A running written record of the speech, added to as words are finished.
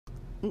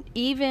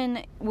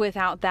even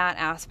without that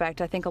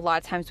aspect, I think a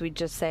lot of times we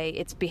just say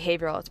it's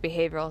behavioral, it's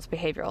behavioral, it's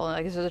behavioral.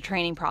 Like, this is a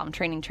training problem,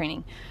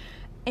 training.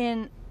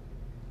 And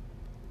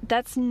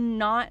that's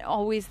not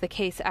always the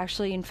case.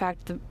 Actually, in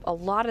fact, a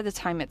lot of the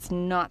time it's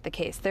not the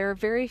case. There are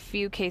very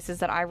few cases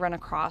that I run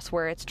across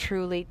where it's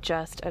truly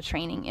just a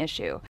training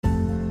issue.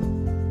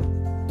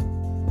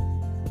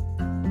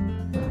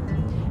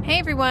 Hey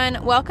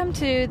everyone, welcome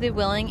to the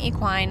Willing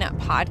Equine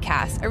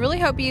podcast. I really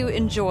hope you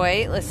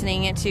enjoy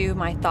listening to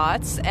my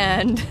thoughts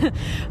and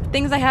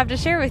things I have to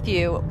share with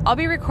you. I'll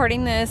be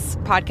recording this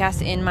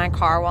podcast in my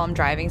car while I'm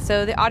driving,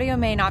 so the audio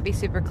may not be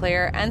super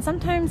clear, and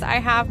sometimes I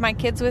have my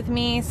kids with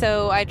me,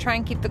 so I try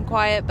and keep them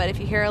quiet, but if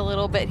you hear a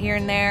little bit here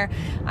and there,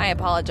 I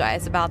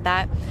apologize about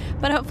that.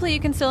 But hopefully you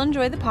can still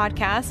enjoy the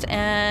podcast,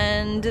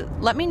 and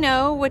let me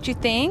know what you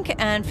think,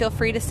 and feel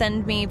free to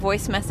send me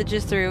voice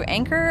messages through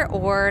Anchor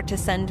or to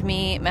send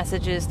me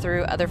messages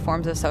through other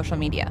forms of social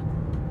media.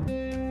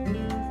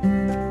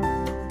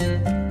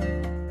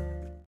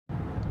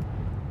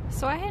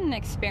 So I had an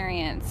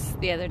experience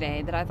the other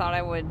day that I thought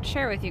I would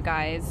share with you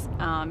guys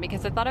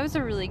because I thought it was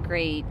a really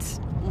great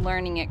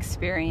learning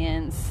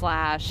experience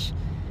slash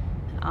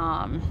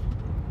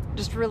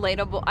just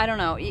relatable. I don't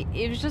know.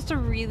 It was just a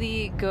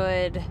really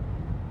good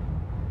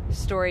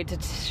story to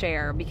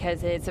share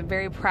because it's a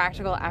very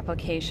practical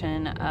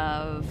application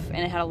of, and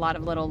it had a lot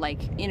of little like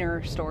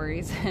inner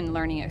stories and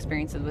learning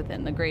experiences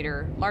within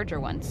the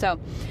larger one. So,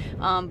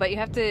 but you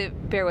have to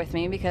bear with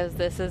me because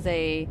this is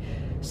a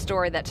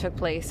story that took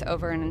place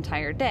over an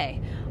entire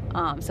day.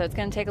 So it's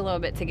going to take a little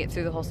bit to get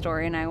through the whole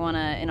story, and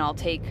I'll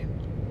take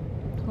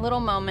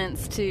little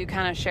moments to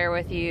kind of share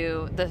with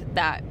you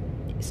that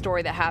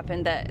story that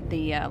happened,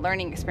 the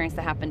learning experience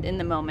that happened in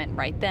the moment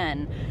right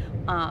then.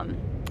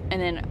 And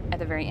then at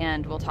the very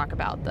end, we'll talk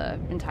about the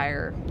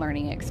entire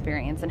learning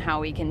experience and how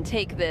we can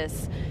take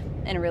this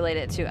and relate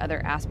it to other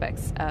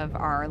aspects of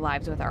our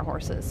lives with our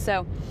horses.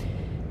 So,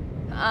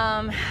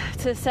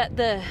 to set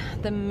the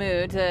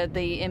mood,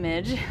 the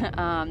image,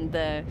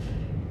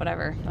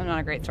 whatever, I'm not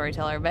a great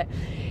storyteller, but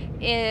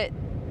this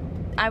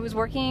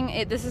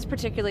is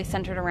particularly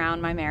centered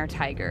around my mare,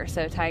 Tiger.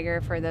 So Tiger,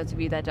 for those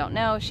of you that don't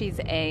know, she's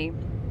a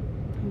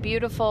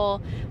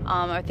beautiful,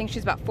 I think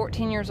she's about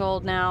 14 years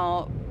old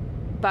now,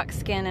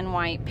 buckskin and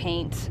white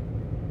paint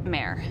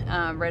mare,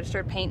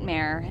 registered paint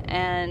mare,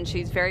 and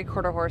she's very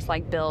quarter horse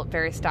like built,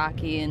 very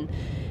stocky and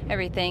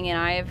everything.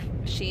 And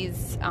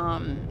she's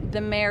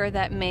the mare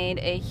that made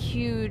a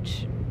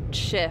huge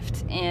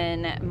shift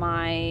in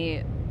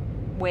my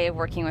way of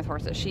working with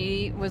horses.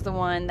 She was the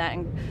one that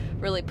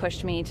really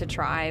pushed me to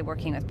try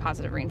working with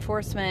positive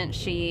reinforcement.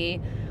 She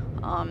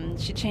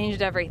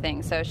changed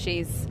everything. So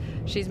she's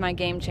my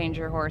game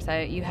changer horse.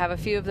 You have a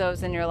few of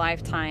those in your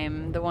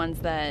lifetime, the ones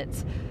that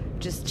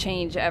just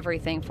change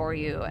everything for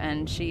you,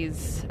 and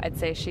I'd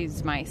say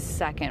she's my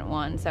second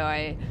one. So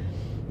I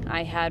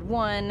had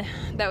one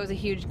that was a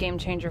huge game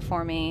changer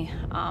for me.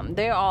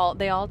 They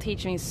all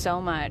teach me so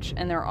much,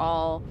 and they're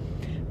all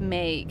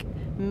make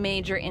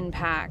major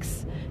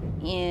impacts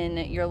in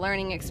your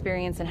learning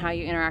experience and how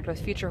you interact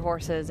with future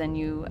horses, and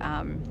you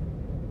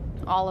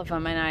all of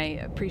them, and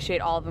I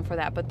appreciate all of them for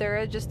that. But there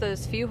are just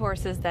those few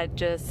horses that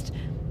just,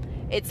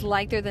 it's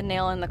like they're the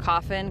nail in the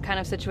coffin kind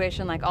of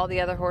situation. Like all the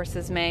other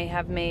horses may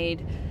have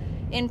made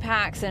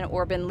impacts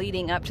or been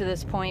leading up to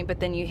this point, but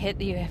then you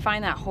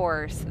find that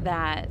horse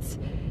that's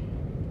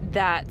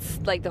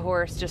like the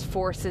horse just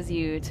forces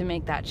you to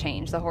make that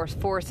change. The horse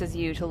forces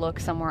you to look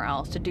somewhere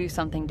else, to do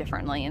something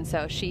differently. And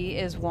so she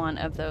is one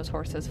of those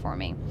horses for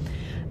me.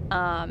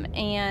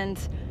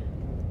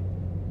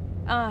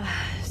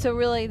 So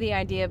really the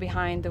idea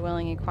behind the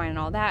Willing Equine and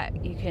all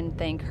that, you can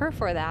thank her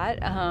for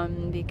that,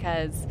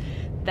 because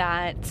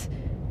that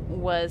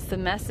was the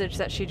message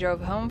that she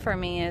drove home for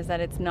me, is that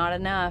it's not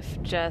enough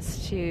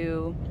just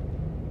to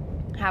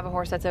have a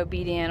horse that's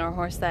obedient or a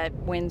horse that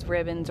wins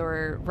ribbons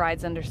or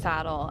rides under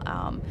saddle.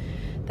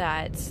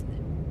 That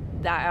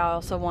I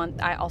also want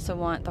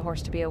the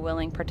horse to be a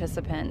willing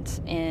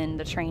participant in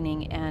the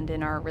training and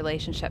in our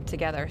relationship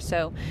together.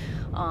 So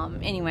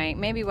anyway,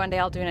 maybe one day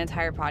I'll do an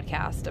entire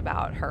podcast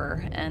about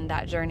her and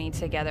that journey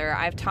together.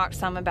 I've talked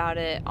some about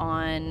it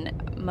on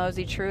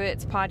Mosey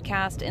Truitt's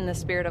podcast, In the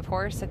Spirit of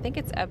Horse. I think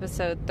it's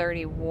episode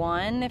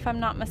 31 if I'm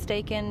not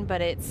mistaken,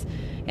 but it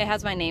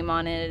has my name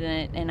on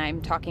it, and I'm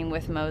talking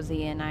with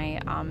Mosey, and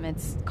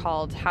it's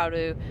called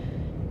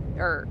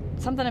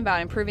something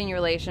about improving your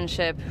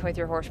relationship with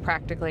your horse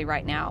practically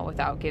right now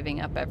without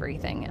giving up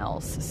everything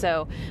else.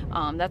 So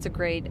that's a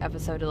great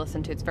episode to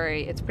listen to. It's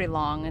pretty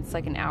long. It's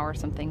like an hour or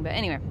something. But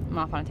anyway, I'm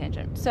off on a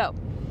tangent. So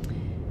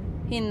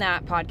in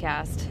that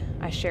podcast,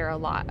 I share a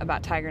lot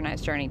about Tiger and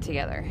I's journey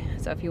together.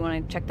 So if you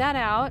want to check that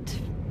out,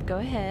 go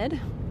ahead.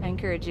 I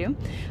encourage you.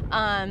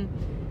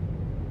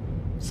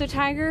 So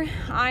Tiger,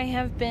 I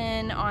have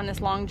been on this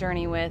long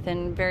journey with,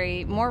 and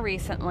more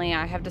recently,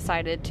 I have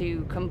decided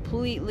to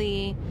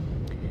completely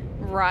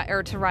ride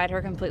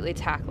her completely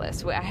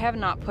tackless. I have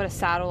not put a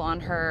saddle on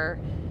her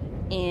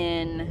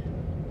in,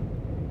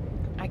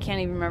 I can't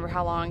even remember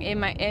how long. It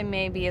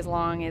may be as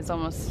long as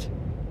almost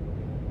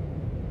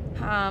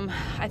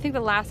I think the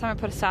last time I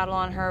put a saddle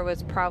on her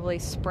was probably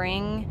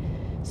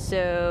spring,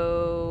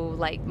 so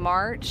like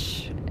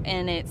March,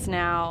 and it's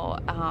now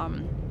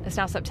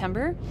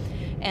September,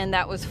 and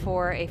that was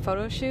for a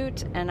photo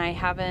shoot,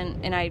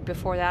 and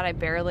before that I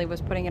barely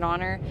was putting it on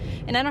her.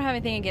 And I don't have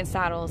anything against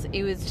saddles,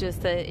 it was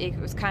just that it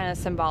was kind of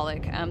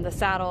symbolic, the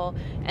saddle.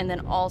 And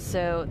then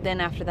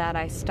after that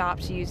I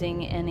stopped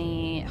using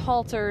any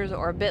halters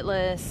or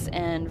bitless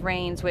and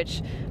reins,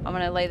 which I'm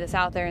going to lay this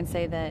out there and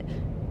say that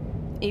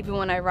even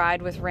when I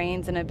ride with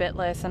reins and a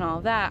bitless and all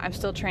of that, I'm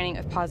still training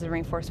with positive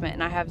reinforcement,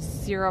 and I have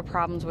zero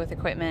problems with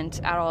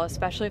equipment at all,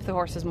 especially if the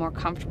horse is more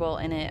comfortable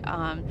in it.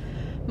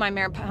 My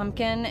mare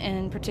Pumpkin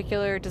in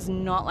particular does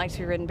not like to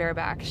be ridden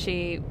bareback.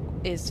 She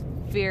is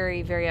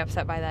very, very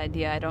upset by the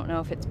idea. I don't know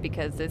if it's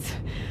because it's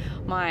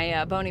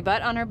my bony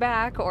butt on her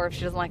back, or if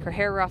she doesn't like her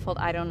hair ruffled.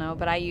 I don't know,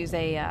 but I use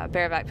a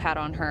bareback pad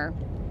on her,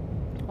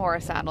 or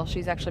a saddle.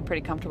 She's actually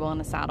pretty comfortable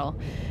in a saddle.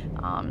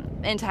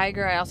 And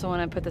Tiger, I also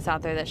want to put this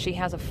out there that she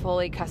has a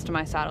fully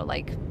customized saddle,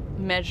 like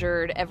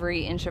measured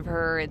every inch of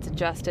her. It's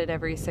adjusted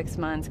every 6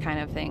 months kind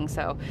of thing.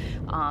 So,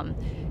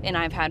 and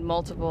I've had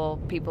multiple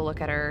people look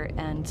at her,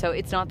 and so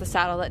it's not the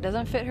saddle that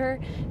doesn't fit her.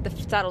 The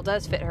saddle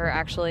does fit her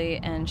actually,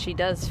 and she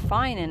does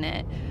fine in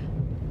it.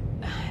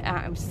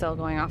 I'm still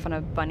going off on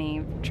a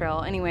bunny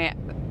trail. Anyway,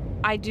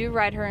 I do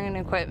ride her in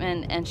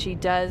equipment, and she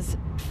does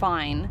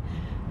fine.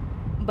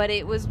 But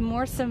it was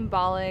more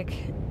symbolic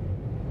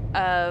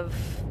of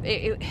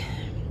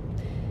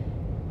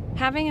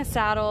having a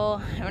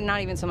saddle, or not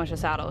even so much a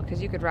saddle,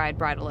 because you could ride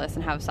bridleless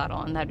and have a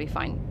saddle and that'd be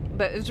fine.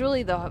 But it was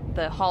really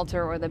the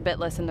halter or the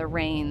bitless and the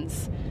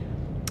reins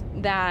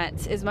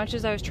that, as much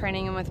as I was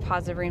training him with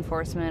positive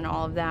reinforcement and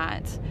all of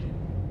that,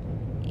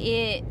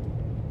 it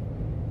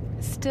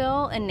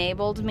still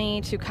enabled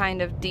me to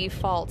kind of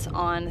default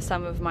on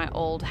some of my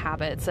old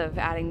habits of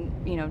adding,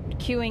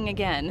 cueing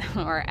again,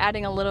 or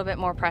adding a little bit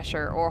more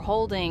pressure, or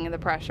holding the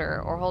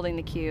pressure, or holding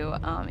the cue.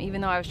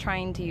 Even though I was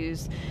trying to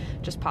use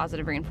just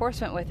positive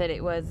reinforcement with it,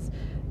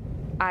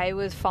 I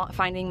was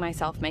finding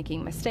myself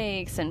making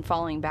mistakes and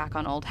falling back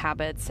on old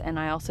habits. And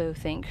I also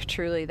think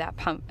truly that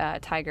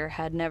Tiger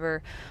had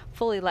never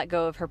fully let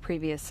go of her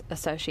previous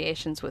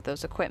associations with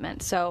those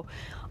equipment. So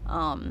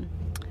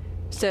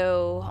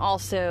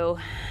also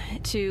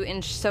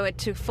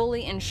to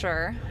fully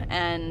ensure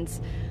and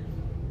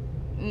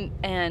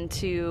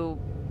to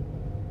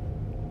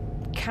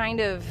kind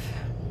of,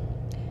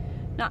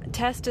 not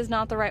test is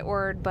not the right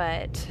word,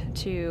 but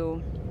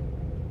to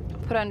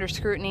put under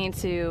scrutiny,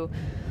 to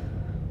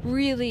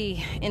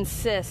really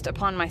insist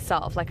upon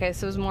myself, like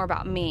it was more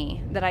about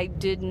me, that I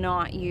did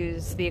not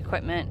use the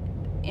equipment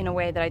in a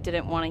way that I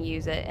didn't want to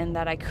use it, and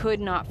that I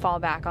could not fall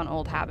back on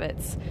old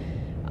habits.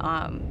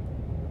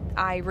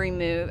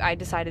 I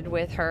decided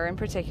with her in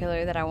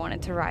particular that I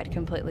wanted to ride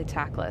completely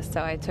tackless.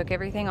 So I took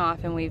everything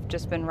off, and we've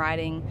just been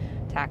riding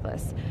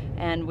tackless.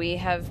 And we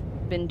have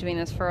been doing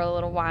this for a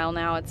little while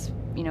now. It's,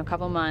 a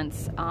couple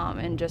months,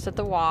 and just at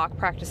the walk,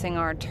 practicing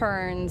our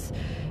turns,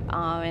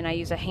 and I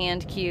use a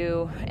hand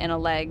cue and a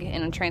leg,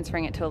 and I'm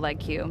transferring it to a leg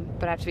cue.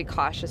 But I have to be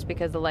cautious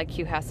because the leg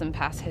cue has some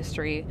past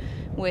history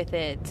with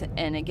it,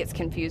 and it gets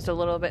confused a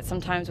little bit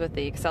sometimes with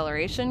the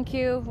acceleration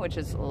cue, which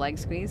is a leg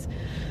squeeze.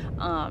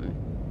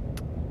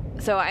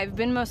 So I've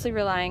been mostly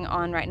relying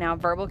on right now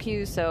verbal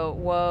cues, so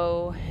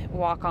whoa,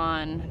 walk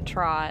on,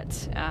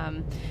 trot,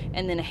 and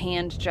then a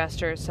hand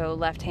gesture, so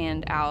left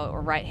hand out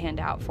or right hand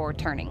out for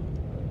turning.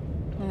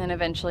 And then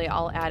eventually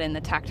I'll add in the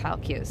tactile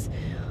cues.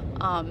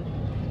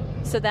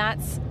 So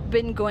that's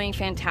been going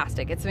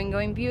fantastic. It's been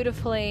going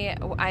beautifully.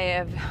 I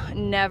have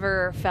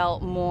never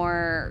felt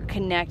more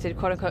connected,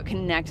 quote unquote,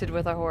 connected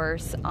with a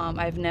horse.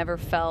 I've never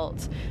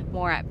felt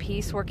more at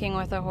peace working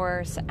with a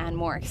horse and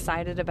more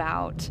excited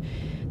about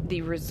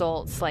the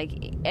results,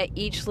 like at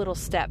each little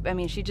step. I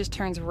mean, she just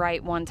turns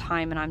right one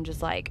time and I'm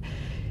just like,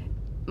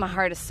 my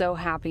heart is so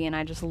happy and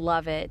I just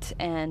love it.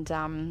 And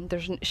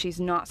she's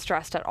not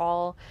stressed at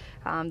all.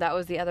 That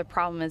was the other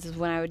problem is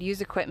when I would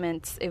use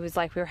equipment, it was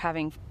like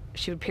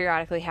she would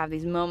periodically have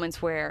these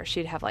moments where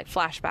she'd have like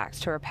flashbacks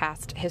to her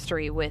past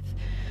history with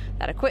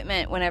that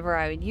equipment whenever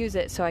I would use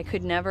it. So I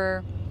could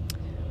never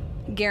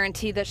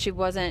guarantee that she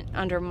wasn't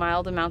under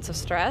mild amounts of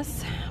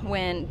stress,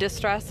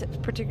 distress,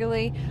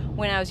 particularly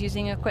when I was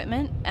using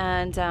equipment.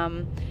 And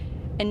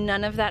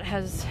none of that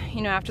has,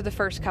 after the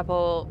first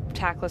couple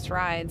tackless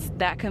rides,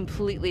 that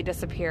completely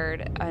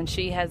disappeared. And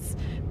she has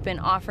been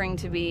offering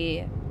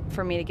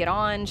for me to get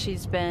on.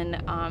 She's been,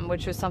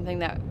 which was something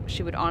that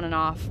she would on and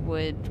off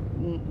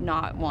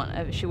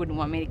she wouldn't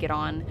want me to get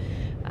on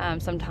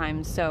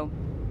sometimes. So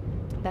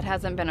that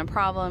hasn't been a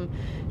problem.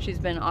 She's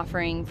been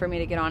offering for me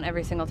to get on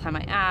every single time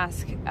I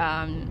ask.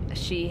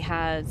 She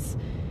has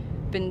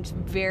been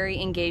very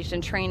engaged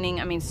in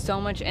training. I mean,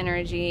 so much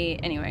energy.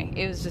 Anyway,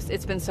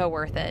 it's been so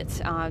worth it,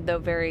 though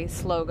very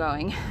slow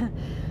going.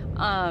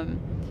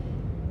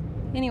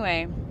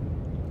 Anyway,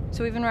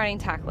 So we've been riding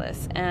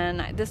tackless,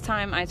 and this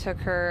time I took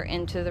her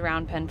into the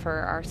round pen for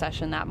our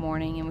session that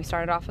morning, and we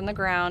started off on the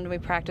ground. We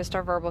practiced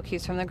our verbal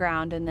cues from the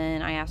ground, and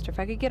then I asked her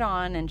if I could get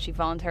on, and she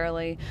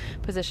voluntarily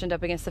positioned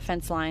up against the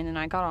fence line, and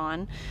I got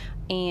on,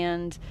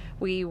 and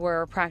we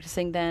were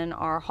practicing then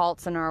our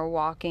halts and our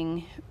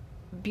walking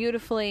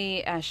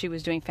beautifully, as she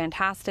was doing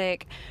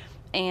fantastic.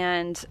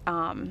 And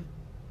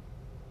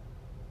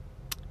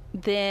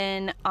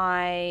then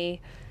I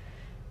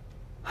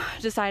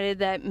decided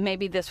that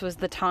maybe this was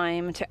the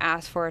time to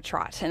ask for a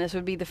trot, and this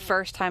would be the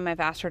first time I've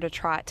asked her to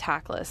trot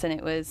tackless, and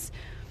it was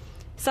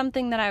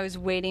something that I was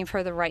waiting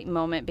for the right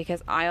moment,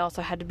 because I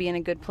also had to be in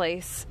a good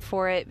place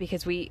for it,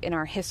 because in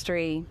our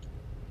history,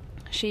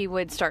 she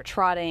would start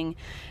trotting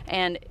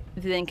and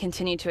then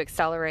continue to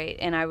accelerate,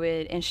 and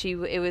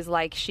it was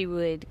like she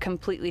would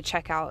completely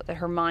check out, that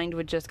her mind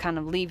would just kind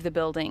of leave the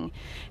building,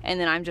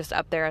 and then I'm just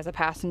up there as a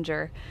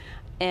passenger,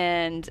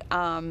 and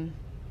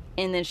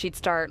then she'd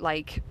start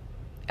like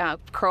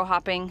crow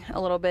hopping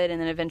a little bit, and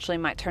then eventually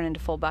might turn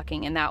into full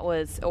bucking,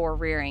 or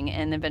rearing,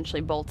 and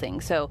eventually bolting.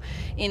 So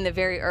in the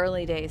very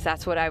early days,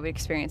 that's what I would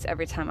experience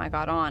every time I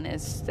got on,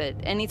 is that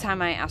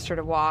anytime I asked her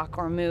to walk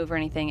or move or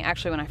anything,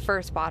 actually when I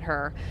first bought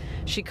her,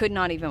 she could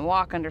not even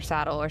walk under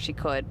saddle, or she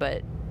could,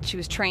 but she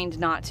was trained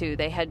not to.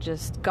 They had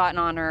just gotten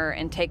on her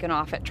and taken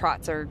off at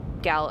trots or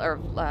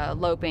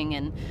loping,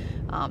 and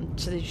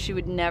so she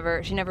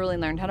never really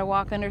learned how to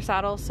walk under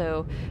saddle,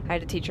 so I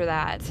had to teach her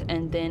that.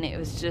 And then it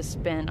was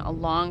just been a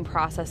long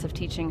process of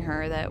teaching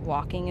her that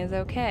walking is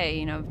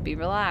okay, be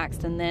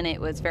relaxed. And then it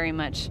was very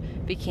much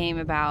became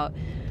about,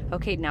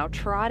 okay, now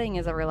trotting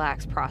is a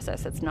relaxed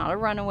process. It's not a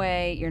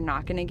runaway. You're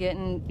not going to get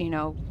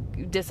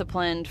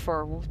disciplined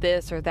for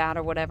this or that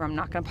or whatever. I'm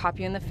not going to pop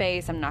you in the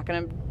face. I'm not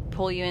going to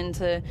pull you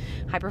into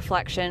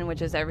hyperflexion,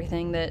 which is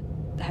everything that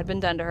had been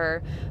done to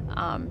her.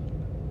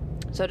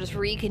 So just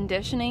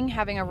reconditioning,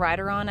 having a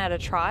rider on at a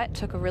trot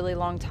took a really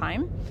long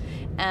time,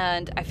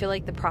 and I feel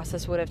like the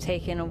process would have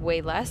taken way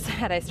less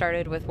had I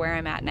started with where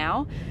I'm at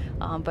now.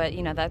 But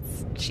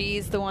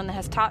she's the one that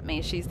has taught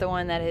me. She's the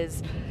one that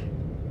has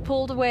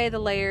pulled away the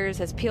layers,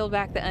 has peeled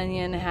back the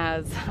onion,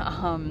 has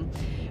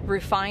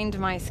refined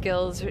my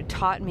skills,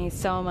 taught me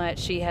so much.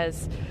 She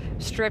has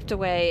stripped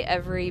away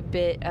every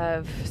bit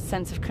of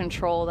sense of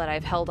control that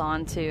I've held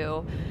on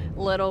to,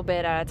 little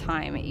bit at a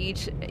time.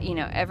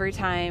 Every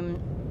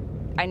time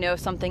I know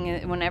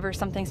whenever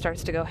something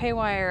starts to go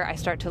haywire, I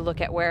start to look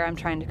at where I'm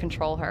trying to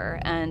control her.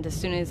 And as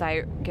soon as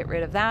I get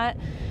rid of that,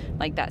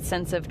 like that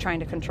sense of trying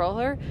to control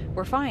her,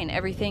 we're fine.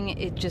 Everything,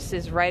 it just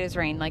is right as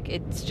rain. Like,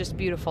 it's just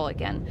beautiful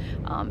again.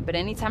 But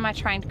anytime I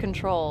try and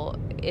control,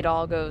 it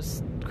all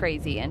goes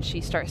crazy, and she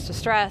starts to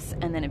stress,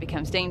 and then it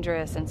becomes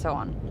dangerous, and so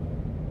on.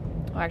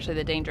 Well, actually,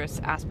 the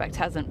dangerous aspect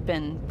hasn't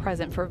been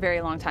present for a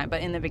very long time,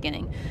 but in the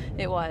beginning,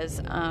 it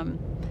was.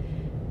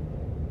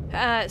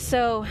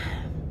 So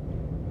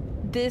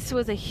this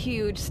was a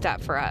huge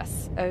step for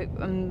us, a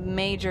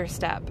major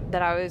step,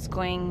 that I was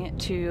going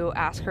to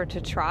ask her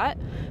to trot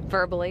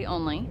verbally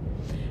only,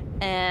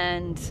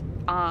 and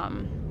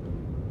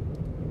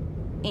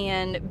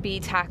be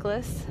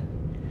tackless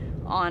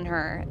on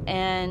her.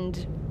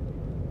 And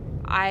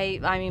I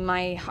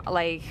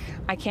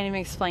can't even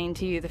explain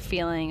to you the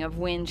feeling of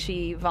when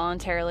she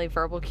voluntarily,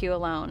 verbal cue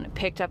alone,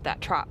 picked up that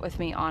trot with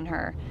me on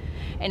her.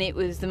 And it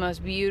was the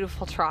most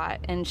beautiful trot,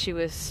 and she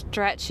was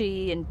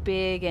stretchy and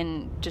big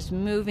and just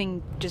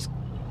moving,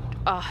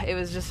 it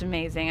was just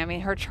amazing. I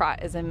mean, her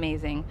trot is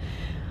amazing.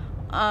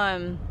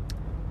 But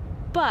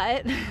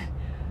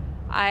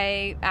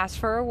I asked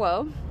for a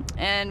whoa,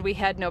 and we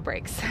had no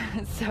brakes.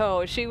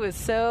 So she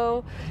was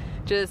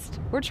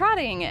we're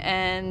trotting,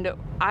 and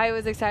I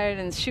was excited,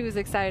 and she was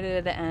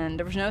excited, and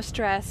there was no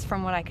stress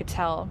from what I could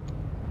tell.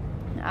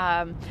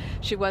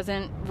 She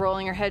wasn't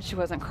rolling her head, she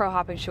wasn't crow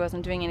hopping, she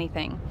wasn't doing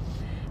anything.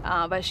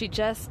 But she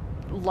just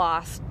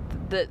lost,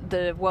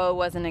 the whoa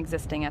wasn't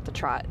existing at the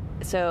trot.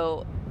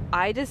 So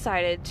I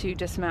decided to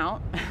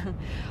dismount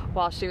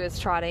while she was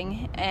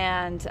trotting,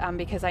 and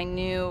because I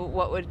knew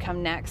what would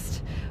come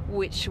next,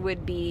 which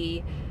would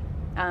be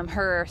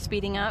her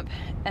speeding up,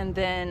 and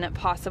then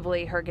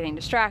possibly her getting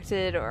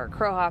distracted or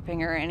crow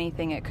hopping or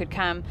anything that could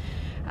come.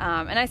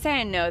 And I say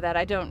I know that.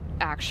 I don't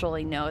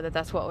actually know that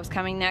that's what was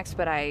coming next,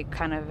 but I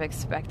kind of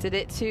expected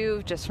it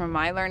to, just from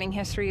my learning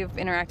history of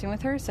interacting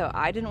with her. So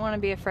I didn't want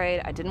to be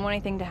afraid. I didn't want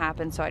anything to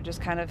happen, so I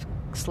just kind of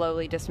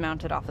slowly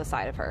dismounted off the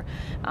side of her,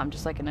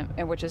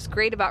 which is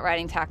great about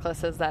riding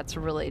tackless, is that's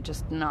really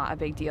just not a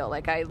big deal.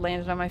 Like, I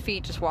landed on my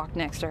feet, just walked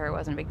next to her. It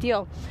wasn't a big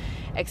deal,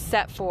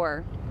 except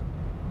for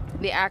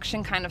the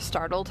action kind of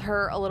startled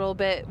her a little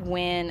bit.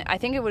 When I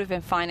think it would have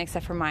been fine,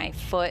 except for my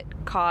foot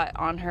caught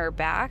on her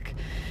back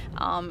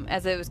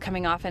as it was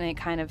coming off, and it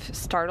kind of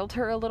startled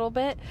her a little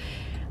bit.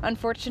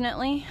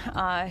 Unfortunately,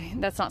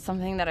 that's not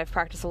something that I've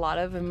practiced a lot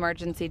of,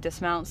 emergency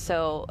dismounts,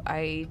 so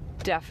I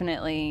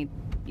definitely,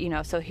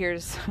 so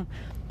here's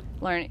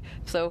learning.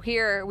 So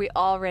here we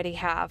already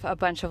have a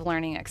bunch of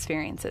learning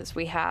experiences.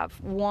 We have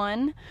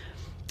one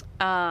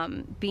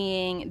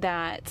being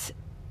that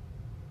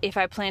if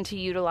I plan to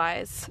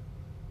utilize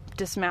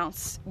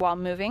dismounts while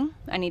moving.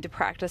 I need to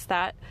practice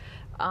that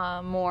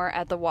more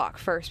at the walk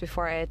first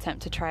before I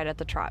attempt to try it at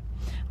the trot.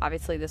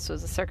 Obviously, this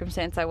was a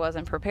circumstance I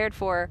wasn't prepared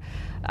for,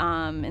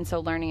 and so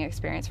learning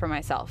experience for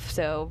myself.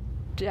 So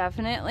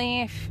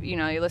definitely, if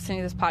you're listening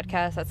to this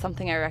podcast, that's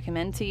something I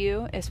recommend to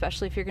you,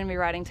 especially if you're going to be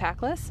riding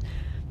tackless,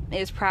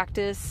 is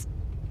practice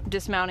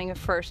dismounting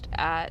first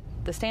at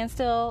the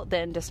standstill,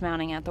 then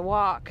dismounting at the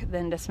walk,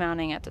 then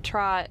dismounting at the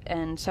trot,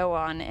 and so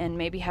on, and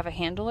maybe have a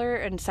handler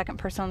and second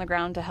person on the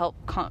ground to help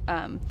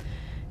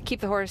keep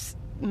the horse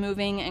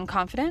moving and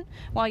confident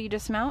while you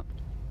dismount.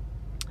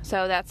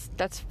 So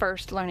that's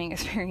first learning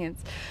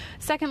experience.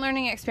 Second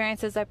learning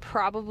experience is I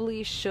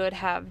probably should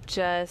have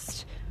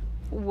just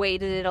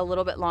waited it a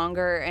little bit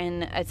longer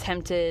and I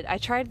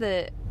tried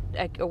the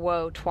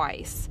whoa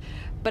twice,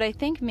 but I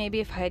think maybe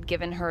if I had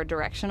given her a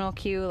directional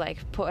cue,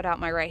 like put out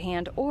my right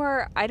hand,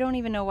 or I don't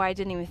even know why I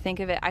didn't even think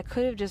of it, I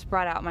could have just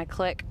brought out my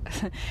click.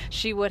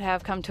 She would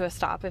have come to a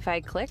stop if I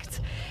had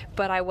clicked,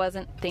 but I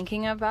wasn't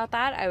thinking about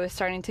that. I was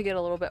starting to get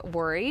a little bit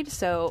worried,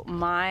 so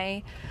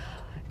my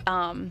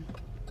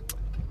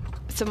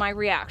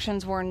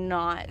reactions were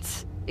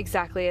not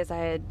exactly as I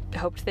had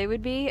hoped they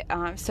would be,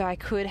 so I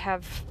could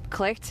have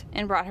clicked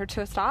and brought her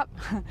to a stop.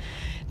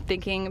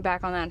 Thinking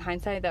back on that in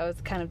hindsight, that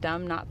was kind of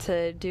dumb not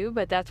to do,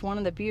 but that's one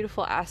of the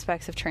beautiful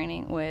aspects of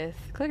training with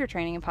clicker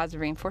training and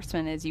positive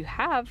reinforcement is you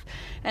have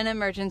an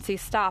emergency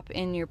stop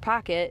in your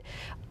pocket,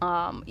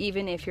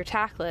 even if you're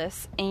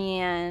tackless,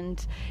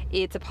 and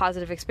it's a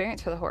positive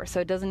experience for the horse. So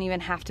it doesn't even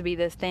have to be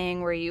this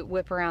thing where you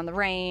whip around the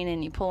rein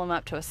and you pull them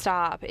up to a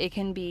stop. It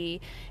can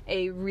be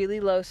a really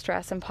low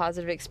stress and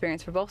positive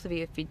experience for both of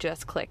you if you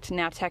just clicked.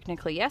 Now,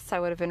 technically, yes, I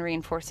would have been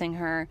reinforcing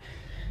her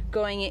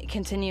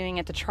continuing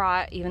at the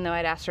trot, even though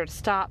I'd asked her to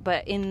stop,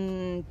 but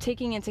in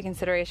taking into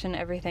consideration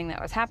everything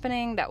that was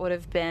happening, that would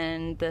have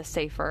been the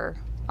safer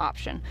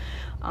option.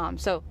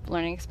 So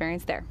learning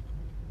experience there.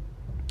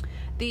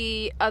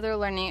 The other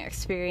learning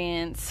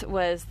experience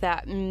was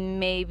that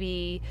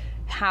maybe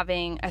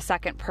having a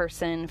second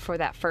person for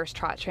that first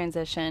trot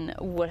transition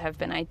would have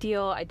been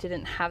ideal. I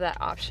didn't have that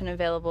option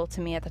available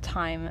to me at the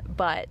time,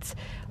 but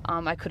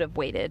I could have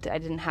waited. I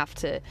didn't have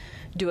to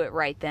do it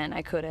right then.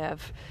 I could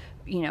have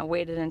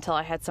waited until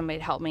I had somebody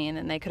to help me, and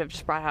then they could have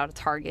just brought out a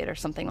target or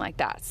something like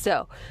that.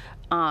 So,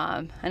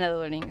 another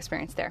learning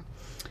experience there.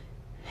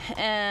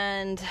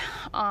 And,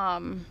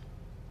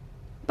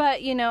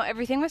 but,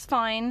 everything was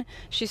fine.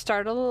 She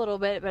startled a little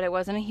bit, but it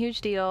wasn't a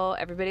huge deal.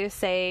 Everybody was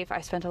safe.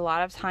 I spent a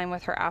lot of time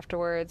with her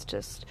afterwards,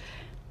 just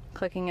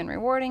clicking and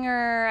rewarding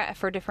her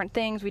for different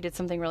things. We did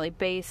something really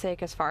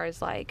basic as far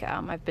as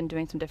I've been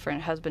doing some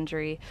different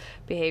husbandry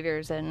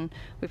behaviors, and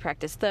we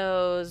practiced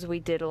those.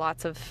 We did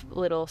lots of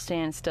little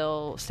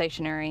standstill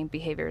stationary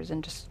behaviors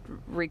and just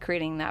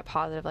recreating that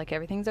positive,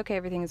 everything's okay,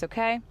 everything is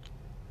okay.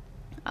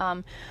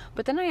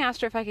 But then I asked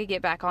her if I could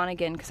get back on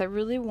again, because I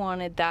really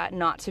wanted that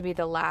not to be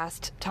the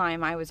last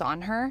time I was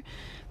on her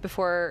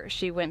before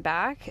she went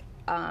back.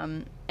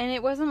 And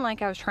it wasn't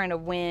like I was trying to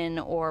win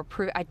or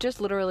prove. I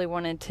just literally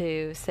wanted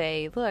to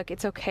say, look,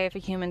 it's okay if a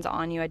human's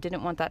on you. I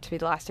didn't want that to be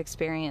the last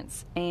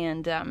experience.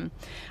 And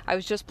I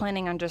was just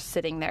planning on just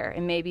sitting there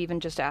and maybe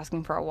even just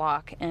asking for a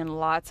walk, and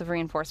lots of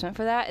reinforcement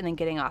for that, and then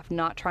getting off,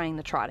 not trying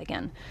the trot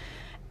again.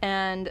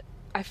 And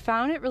I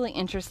found it really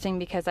interesting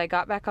because I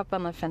got back up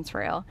on the fence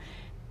rail,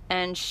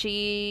 and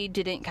she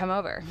didn't come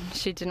over.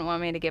 She didn't want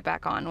me to get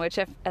back on, which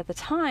at the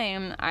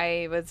time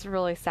I was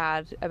really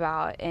sad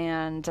about,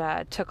 and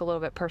took a little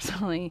bit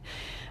personally,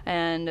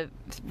 and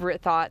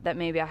thought that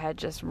maybe I had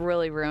just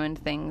really ruined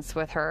things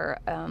with her,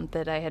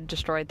 that I had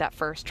destroyed that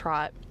first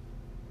trot.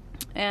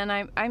 And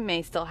I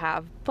may still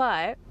have,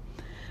 but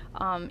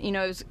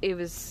it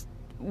was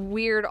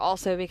weird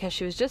also because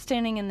she was just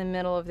standing in the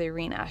middle of the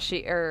arena,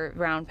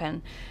 round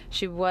pen.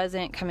 She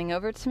wasn't coming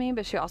over to me,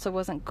 but she also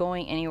wasn't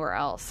going anywhere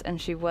else,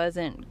 and she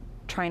wasn't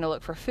trying to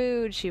look for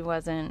food. She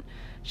was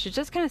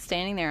just kind of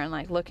standing there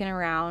and looking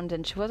around,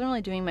 and she wasn't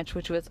really doing much,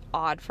 which was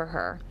odd for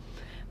her.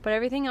 But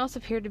everything else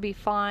appeared to be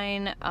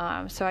fine.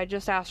 So I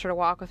just asked her to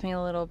walk with me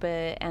a little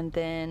bit, and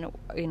then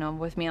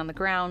with me on the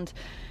ground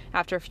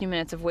after a few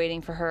minutes of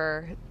waiting for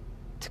her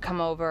to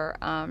come over.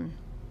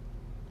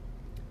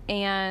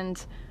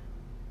 And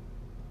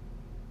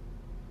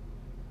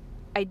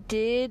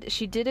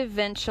she did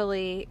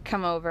eventually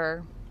come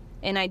over,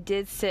 and I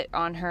did sit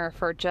on her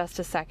for just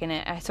a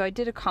second. So I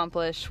did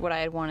accomplish what I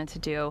had wanted to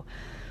do,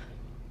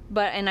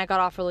 and I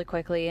got off really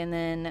quickly, and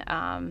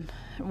then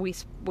we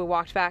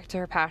walked back to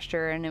her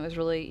pasture, and it was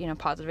really,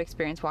 positive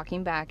experience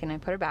walking back, and I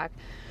put her back,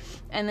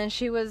 and then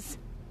she was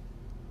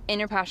in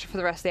her pasture for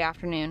the rest of the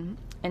afternoon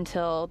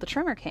until the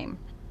trimmer came.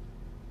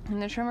 And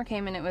the trimmer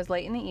came, and it was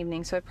late in the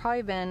evening, so it'd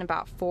probably been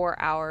about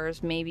 4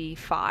 hours, maybe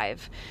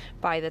 5,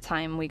 by the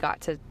time we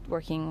got to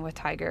working with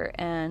Tiger.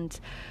 And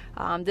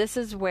this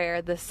is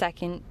where the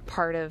second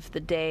part of the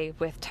day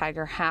with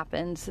Tiger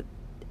happens,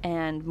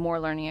 and more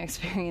learning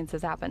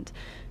experiences happened.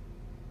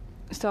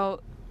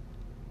 So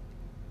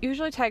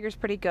usually Tiger's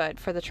pretty good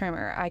for the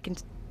trimmer.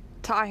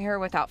 tie her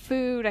without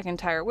food. I can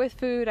tie her with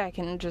food. I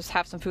can just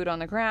have some food on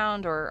the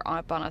ground or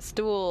up on a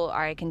stool, or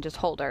I can just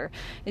hold her.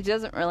 It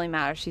doesn't really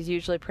matter. She's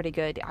usually pretty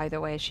good either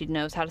way. She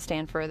knows how to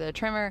stand for the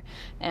trimmer,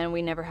 and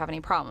we never have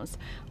any problems.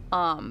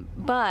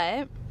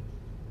 But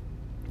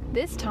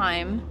this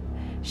time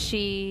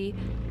she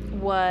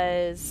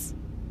was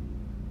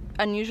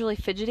unusually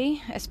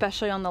fidgety,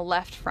 especially on the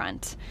left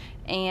front,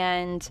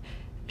 and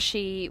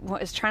she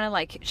was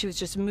she was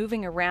just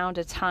moving around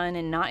a ton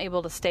and not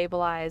able to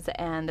stabilize,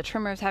 and the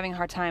trimmer was having a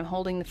hard time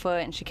holding the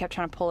foot, and she kept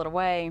trying to pull it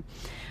away.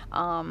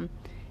 And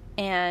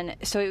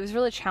so it was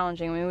really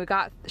challenging. I mean,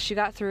 she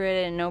got through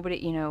it, and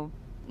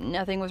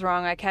nothing was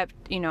wrong. I kept,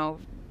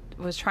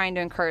 was trying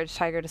to encourage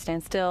Tiger to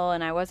stand still,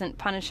 and I wasn't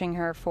punishing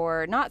her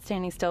for not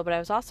standing still, but I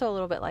was also a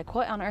little bit like,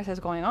 what on earth is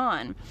going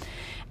on?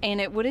 And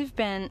it would have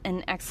been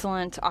an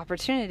excellent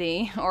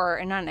opportunity,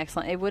 or not an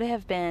excellent, it would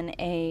have been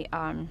a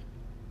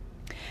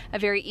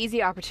very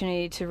easy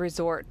opportunity to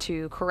resort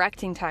to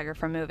correcting Tiger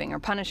from moving or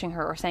punishing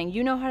her or saying,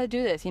 you know how to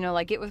do this,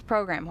 like get with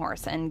program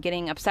horse, and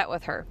getting upset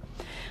with her.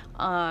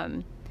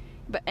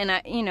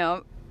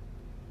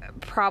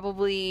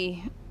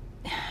 Probably,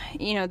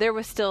 there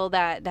was still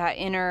that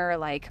inner,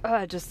 like,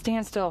 oh, just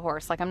stand still,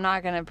 horse. Like, I'm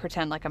not going to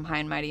pretend like I'm high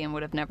and mighty and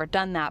would have never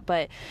done that.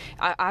 But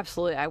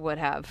I would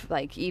have,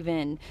 like,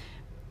 even,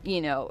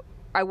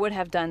 I would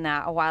have done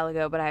that a while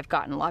ago, but I've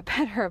gotten a lot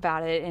better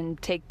about it and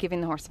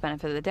giving the horse the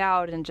benefit of the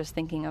doubt and just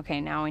thinking,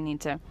 okay, now we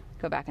need to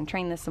go back and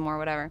train this some more,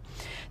 whatever.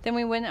 Then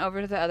we went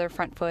over to the other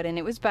front foot, and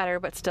it was better,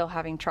 but still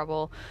having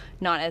trouble.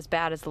 Not as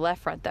bad as the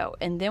left front, though.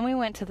 And then we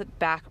went to the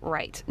back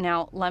right.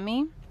 Now,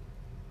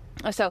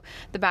 so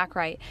the back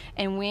right,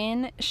 and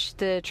when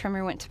the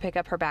trimmer went to pick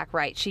up her back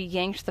right, she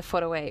yanked the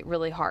foot away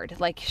really hard.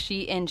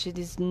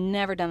 She's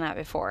never done that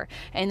before.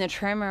 And the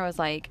trimmer was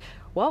like,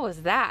 what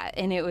was that?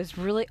 And it was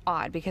really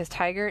odd because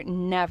Tiger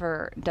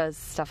never does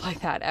stuff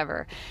like that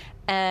ever.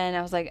 And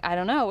I was like, I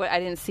don't know. I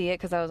didn't see it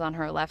because I was on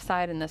her left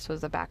side and this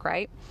was the back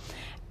right.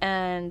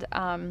 And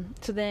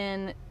so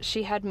then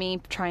she had me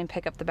try and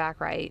pick up the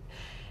back right.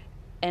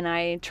 And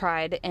I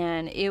tried,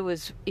 and it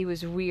was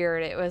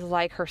weird. It was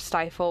like her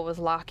stifle was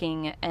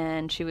locking,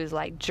 and she was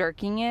like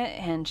jerking it,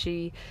 and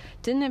she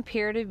didn't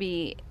appear to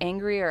be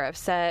angry or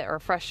upset or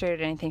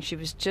frustrated or anything. She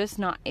was just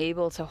not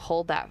able to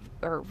hold that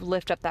or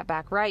lift up that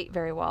back right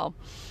very well.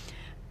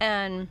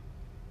 And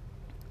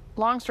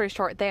long story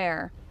short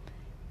there,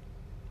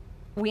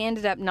 we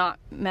ended up not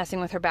messing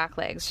with her back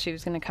legs. She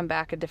was going to come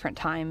back a different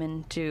time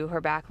and do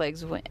her back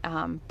legs,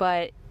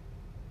 but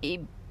it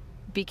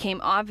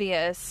became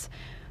obvious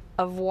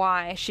of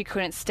why she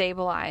couldn't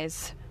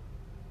stabilize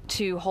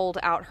to hold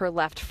out her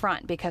left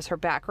front, because her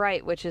back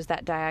right, which is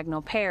that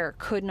diagonal pair,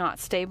 could not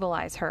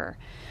stabilize her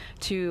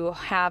to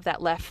have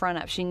that left front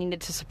up. She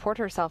needed to support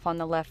herself on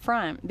the left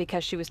front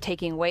because she was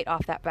taking weight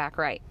off that back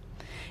right.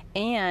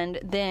 And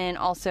then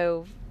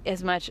also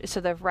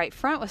so the right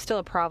front was still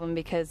a problem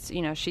because,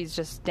 she's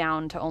just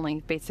down to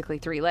only basically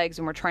 3 legs,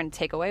 and we're trying to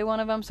take away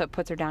one of them, so it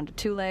puts her down to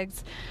 2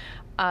 legs.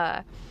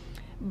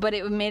 But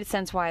it made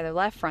sense why the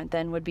left front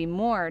then would be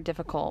more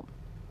difficult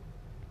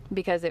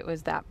because it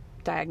was that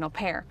diagonal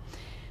pair.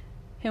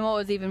 And what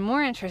was even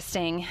more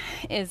interesting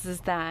is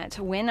that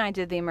when I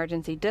did the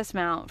emergency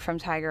dismount from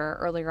Tiger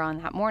earlier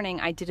on that morning,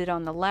 I did it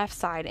on the left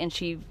side, and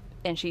she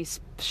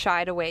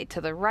shied away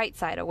to the right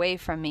side away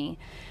from me.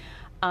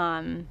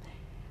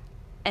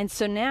 And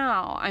so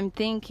now I'm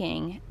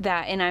thinking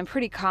that, and I'm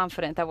pretty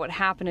confident that what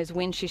happened is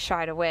when she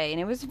shied away, and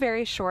it was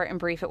very short and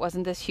brief, it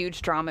wasn't this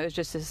huge drama, it was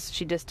just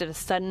she just did a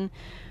sudden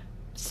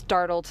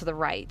startle to the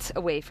right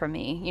away from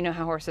me. You know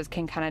how horses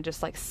can kind of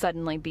just like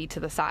suddenly be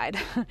to the side.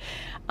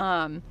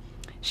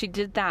 She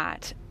did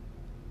that,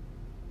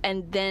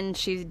 and then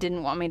she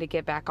didn't want me to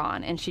get back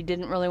on, and she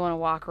didn't really want to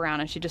walk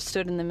around, and she just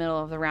stood in the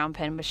middle of the round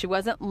pen, but she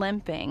wasn't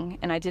limping,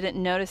 and I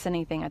didn't notice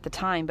anything at the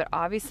time, but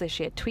obviously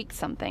she had tweaked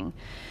something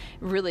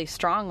really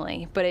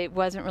strongly, but it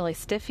wasn't really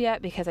stiff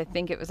yet because I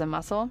think it was a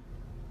muscle,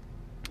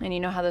 and you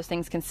know how those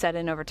things can set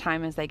in over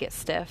time as they get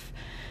stiff.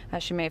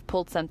 She may have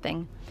pulled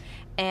something,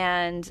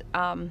 and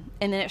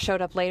then it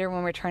showed up later when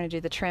we were trying to do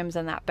the trims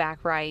on that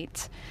back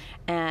right,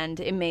 and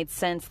it made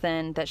sense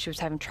then that she was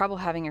having trouble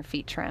having her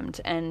feet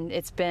trimmed. And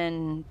it's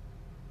been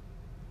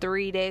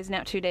 2 days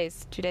now.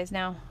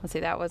 Let's see,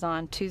 that was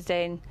on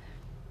Tuesday,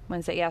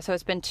 Wednesday. Yeah, so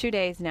it's been 2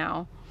 days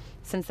now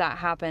since that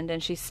happened,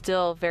 and she's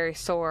still very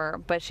sore,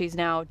 but she's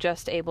now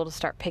just able to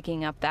start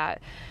picking up that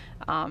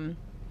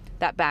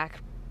back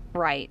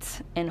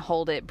right and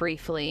hold it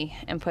briefly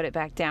and put it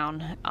back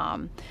down.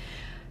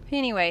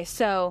 Anyway,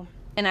 so,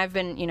 and I've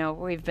been,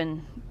 we've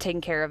been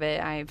taking care of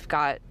it. I've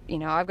got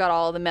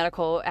all the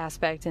medical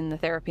aspect and the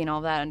therapy and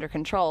all that under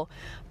control.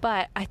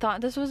 But I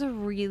thought this was a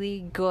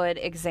really good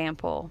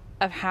example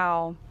of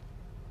how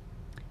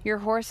your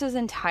horse's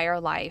entire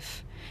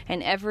life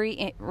and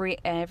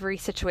every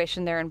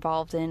situation they're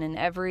involved in and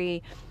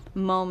every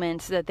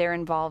moment that they're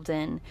involved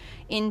in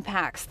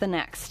impacts the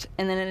next,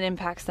 and then it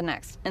impacts the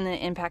next, and then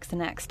it impacts the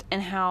next,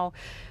 and how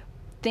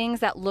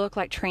things that look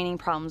like training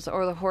problems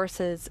or the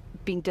horses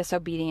being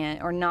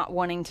disobedient or not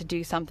wanting to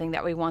do something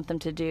that we want them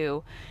to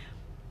do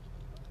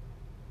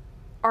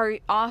are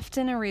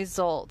often a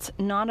result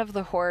not of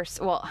the horse.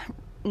 Well,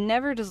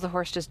 never does the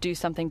horse just do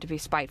something to be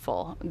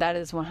spiteful. That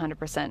is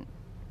 100%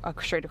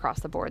 straight across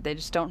the board. They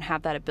just don't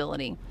have that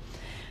ability,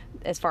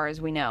 as far as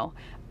we know.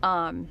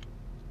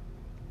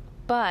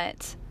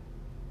 But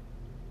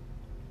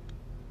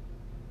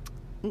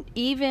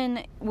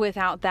even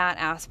without that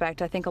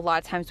aspect, I think a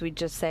lot of times we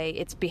just say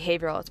it's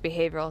behavioral, it's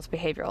behavioral, it's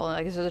behavioral.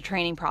 Like, this is a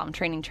training problem,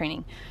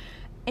 training.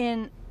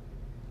 And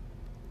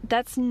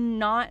that's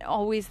not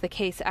always the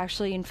case.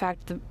 Actually, in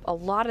fact, a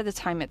lot of the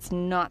time it's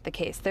not the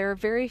case. There are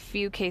very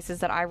few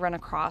cases that I run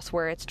across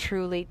where it's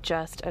truly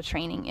just a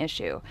training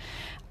issue.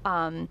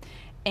 And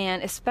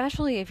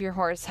especially if your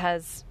horse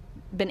has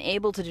been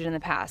able to do it in the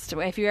past.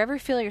 If you ever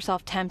feel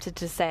yourself tempted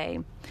to say,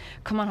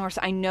 come on, horse,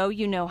 I know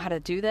you know how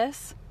to do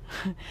this,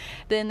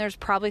 then there's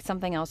probably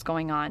something else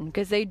going on,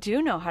 because they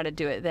do know how to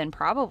do it. Then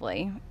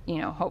probably,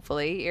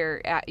 hopefully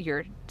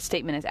your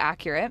statement is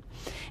accurate.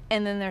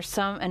 And then there's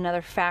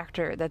another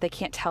factor that they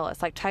can't tell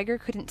us. Like, Tiger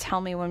couldn't tell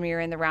me when we were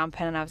in the round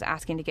pen and I was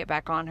asking to get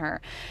back on her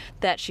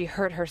that she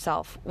hurt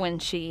herself when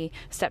she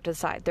stepped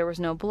aside. There was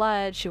no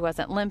blood, she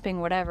wasn't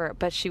limping, whatever,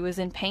 but she was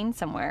in pain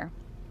somewhere.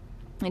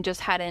 It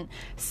just hadn't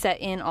set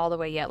in all the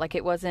way yet. Like,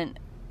 it wasn't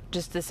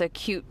just this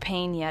acute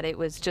pain yet. It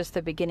was just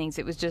the beginnings.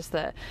 It was just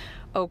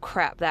oh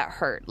crap, that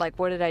hurt. Like,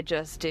 what did I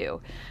just do?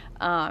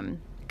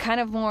 Kind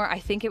of more, I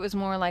think it was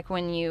more like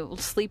when you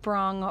sleep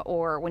wrong,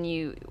 or when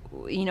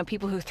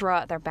people who throw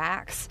out their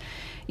backs,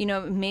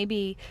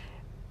 maybe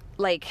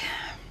like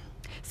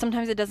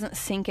sometimes it doesn't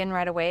sink in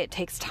right away. It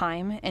takes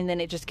time, and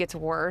then it just gets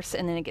worse,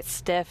 and then it gets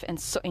stiff,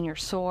 and you're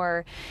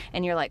sore,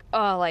 and you're like,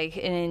 oh, like,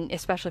 and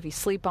especially if you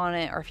sleep on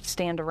it, or if you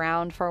stand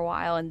around for a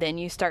while, and then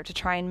you start to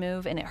try and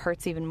move, and it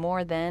hurts even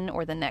more then,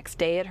 or the next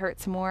day it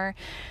hurts more.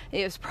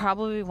 It was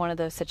probably one of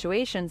those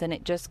situations, and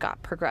it just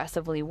got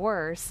progressively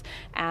worse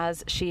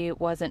as she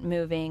wasn't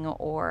moving,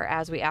 or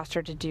as we asked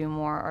her to do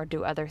more or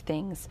do other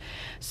things.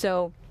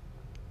 So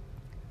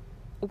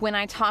when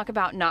I talk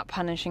about not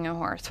punishing a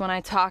horse, when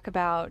I talk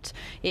about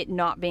it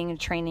not being a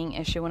training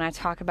issue, when I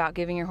talk about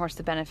giving your horse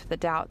the benefit of the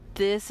doubt,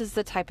 this is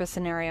the type of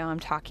scenario I'm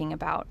talking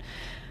about.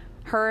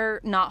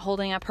 Her not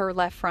holding up her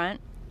left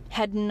front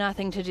had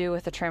nothing to do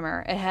with the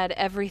trimmer. It had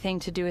everything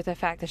to do with the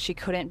fact that she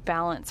couldn't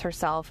balance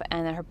herself,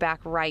 and that her back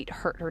right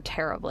hurt her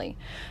terribly.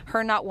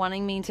 Her not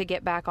wanting me to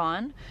get back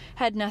on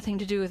had nothing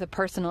to do with a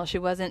personal. She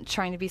wasn't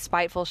trying to be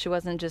spiteful. She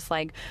wasn't just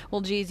like,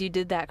 well, geez, you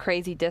did that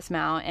crazy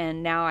dismount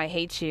and now I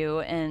hate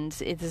you and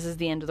this is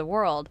the end of the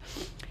world.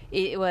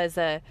 It was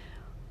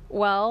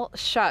well,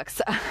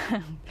 shucks.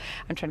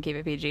 I'm trying to keep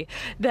it PG.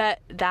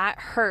 That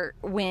hurt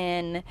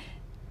when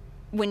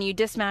you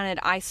dismounted.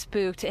 I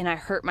spooked and I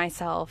hurt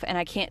myself, and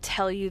I can't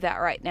tell you that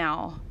right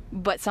now,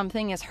 but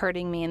something is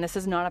hurting me, and this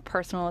is not a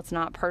personal, it's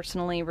not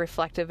personally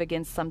reflective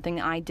against something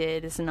I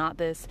did. It's not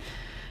this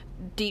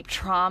deep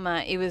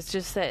trauma. It was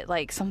just that,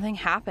 like, something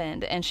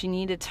happened, and she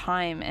needed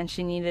time, and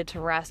she needed to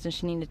rest, and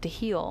she needed to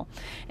heal.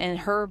 And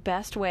her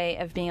best way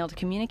of being able to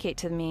communicate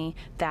to me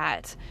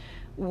that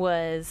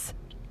was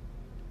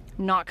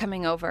not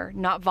coming over,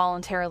 not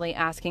voluntarily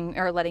asking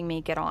or letting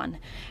me get on.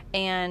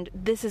 And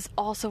this is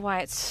also why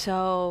it's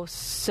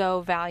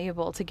so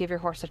valuable to give your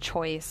horse a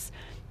choice,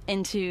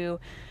 and to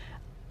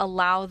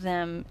allow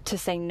them to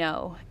say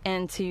no,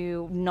 and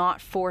to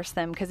not force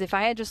them. Because if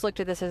I had just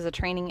looked at this as a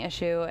training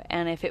issue,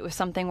 and if it was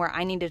something where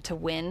I needed to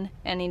win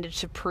and needed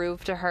to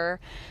prove to her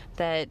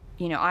that,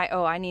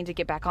 I need to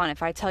get back on.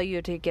 If I tell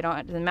you to get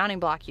on the mounting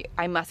block,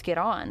 I must get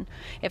on.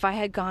 If I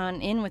had gone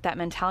in with that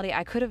mentality,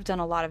 I could have done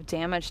a lot of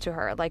damage to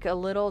her. Like, a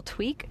little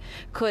tweak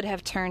could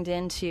have turned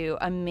into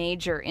a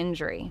major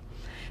injury.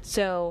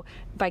 So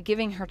by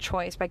giving her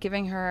choice, by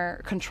giving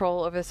her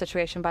control over the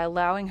situation, by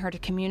allowing her to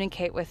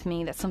communicate with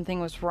me that something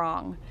was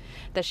wrong,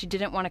 that she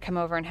didn't want to come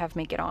over and have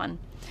me get on,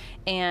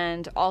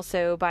 and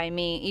also by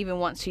me, even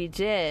once she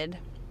did,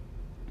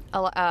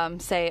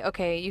 say,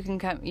 okay, you can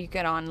come, you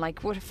get on, like,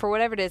 for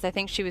whatever it is. I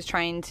think she was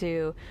trying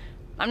to,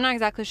 I'm not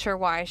exactly sure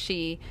why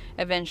she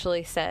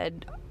eventually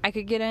said I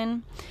could get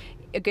on.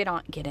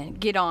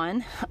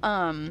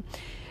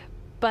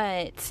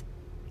 But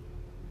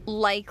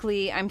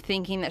likely I'm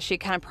thinking that she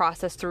kind of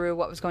processed through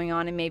what was going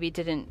on, and maybe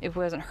it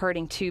wasn't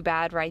hurting too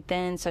bad right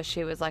then, so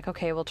she was like,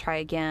 okay, we'll try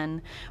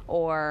again.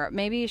 Or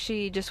maybe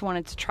she just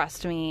wanted to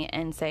trust me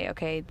and say,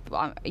 okay,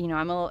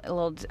 I'm a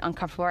little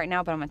uncomfortable right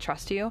now, but I'm gonna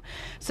trust you.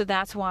 So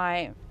that's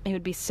why it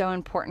would be so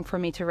important for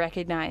me to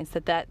recognize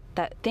that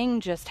thing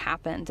just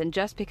happened, and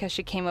just because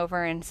she came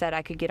over and said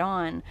I could get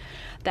on,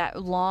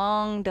 that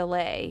long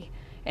delay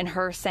and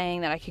her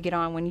saying that I could get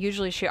on when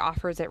usually she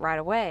offers it right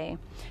away,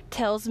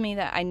 tells me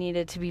that I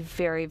needed to be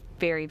very,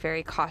 very,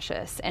 very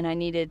cautious, and I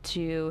needed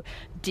to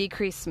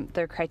decrease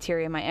the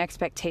criteria, my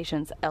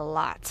expectations, a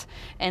lot,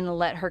 and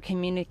let her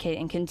communicate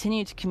and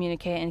continue to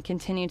communicate and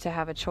continue to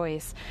have a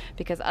choice,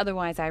 because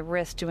otherwise I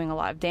risked doing a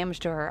lot of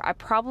damage to her. I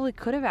probably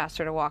could have asked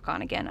her to walk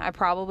on again. I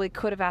probably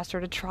could have asked her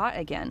to trot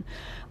again,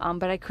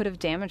 but I could have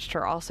damaged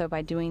her also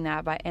by doing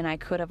that, and I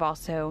could have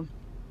also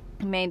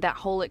made that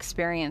whole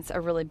experience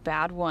a really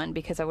bad one,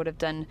 because I would have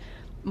done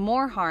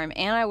more harm,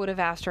 and I would have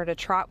asked her to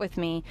trot with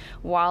me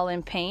while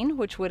in pain,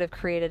 which would have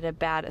created a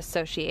bad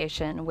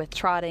association with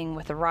trotting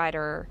with a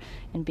rider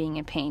and being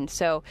in pain.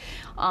 So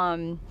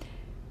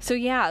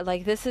yeah,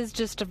 like this is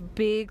just a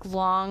big,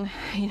 long,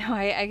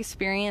 I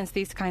experience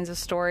these kinds of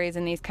stories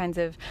and these kinds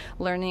of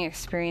learning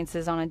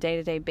experiences on a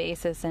day-to-day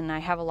basis, and I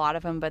have a lot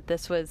of them, but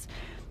this was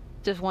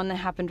just one that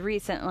happened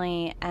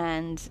recently,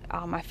 and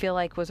I feel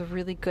like was a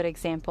really good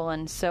example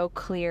and so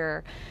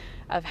clear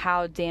of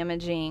how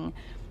damaging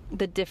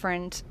the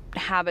different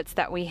habits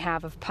that we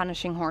have of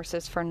punishing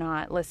horses for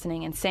not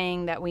listening and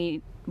saying that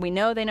we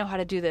know they know how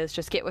to do this,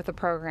 just get with the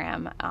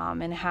program,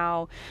 and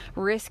how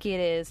risky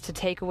it is to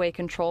take away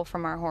control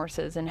from our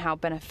horses, and how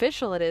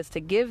beneficial it is to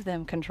give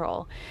them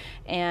control,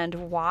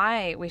 and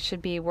why we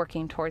should be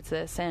working towards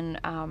this. And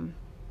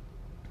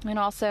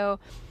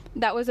also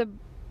that was the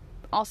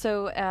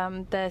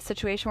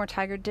situation where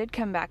Tiger did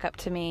come back up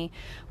to me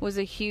was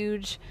a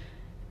huge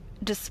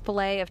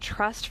display of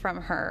trust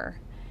from her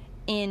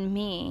in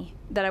me,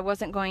 that I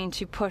wasn't going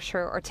to push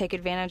her or take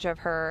advantage of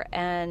her.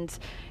 And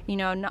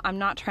I'm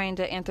not trying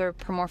to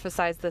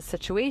anthropomorphize the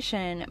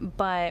situation,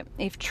 but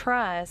if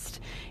trust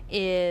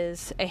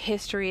is a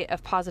history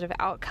of positive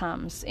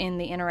outcomes in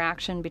the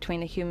interaction between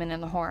the human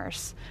and the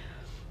horse,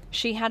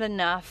 she had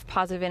enough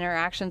positive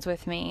interactions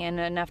with me and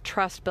enough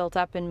trust built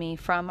up in me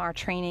from our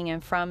training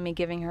and from me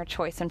giving her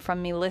choice and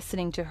from me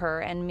listening to her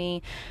and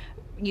me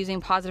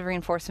using positive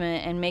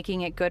reinforcement and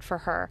making it good for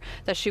her,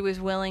 that she was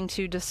willing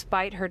to,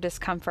 despite her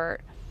discomfort,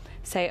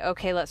 say,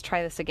 okay, let's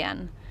try this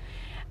again.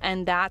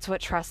 And that's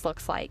what trust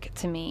looks like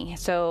to me.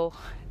 So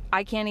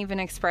I can't even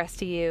express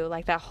to you,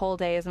 like, that whole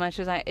day, as much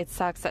as it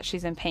sucks that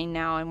she's in pain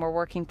now and we're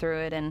working through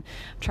it and I'm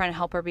trying to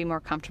help her be more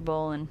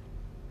comfortable, and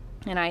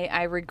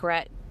I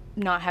regret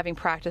not having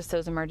practiced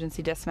those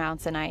emergency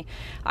dismounts, and I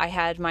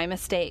had my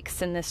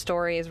mistakes, and this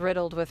story is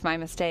riddled with my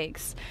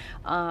mistakes.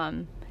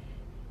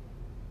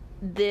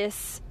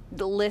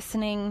 The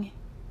listening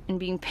and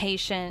being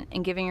patient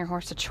and giving your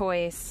horse a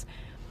choice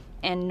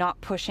and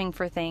not pushing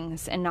for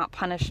things and not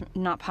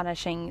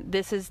punishing,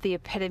 this is the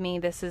epitome.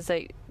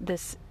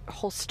 This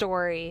whole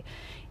story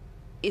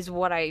is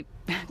what I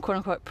quote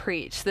unquote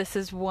preach. This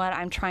is what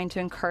I'm trying to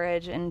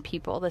encourage in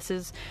people. This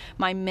is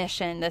my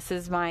mission. This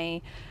is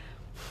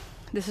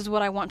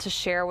what I want to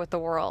share with the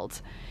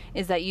world,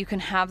 is that you can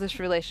have this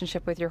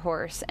relationship with your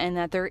horse, and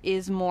that there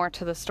is more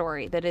to the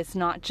story, that it's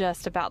not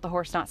just about the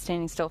horse not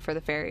standing still for the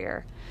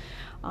farrier.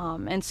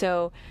 And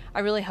so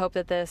I really hope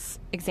that this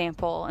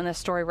example and this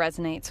story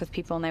resonates with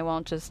people, and they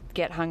won't just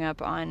get hung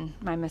up on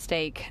my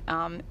mistake,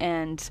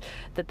 and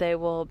that they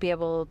will be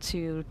able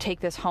to take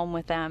this home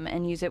with them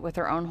and use it with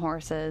their own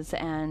horses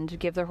and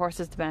give their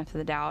horses the benefit of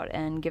the doubt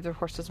and give their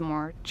horses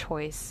more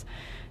choice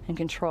and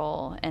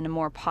control and a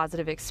more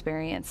positive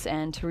experience,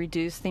 and to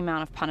reduce the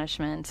amount of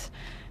punishment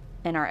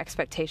and our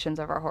expectations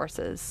of our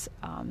horses.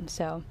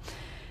 So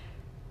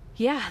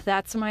yeah,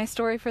 that's my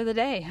story for the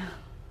day.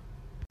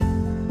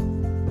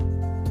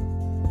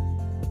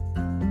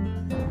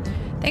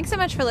 Thanks so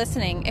much for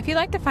listening. If you'd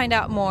like to find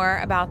out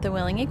more about The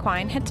Willing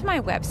Equine, head to my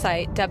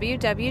website,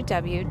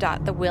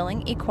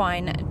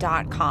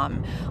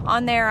 www.thewillingequine.com.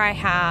 On there I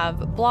have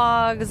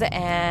blogs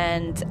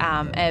and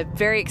a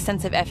very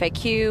extensive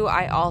FAQ.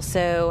 I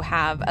also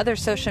have other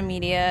social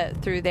media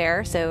through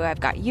there. So I've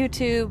got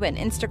YouTube and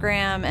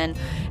Instagram and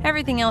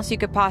everything else you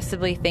could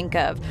possibly think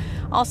of.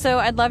 Also,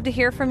 I'd love to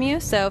hear from you,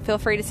 so feel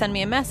free to send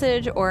me a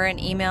message or an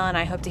email, and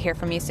I hope to hear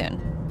from you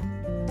soon.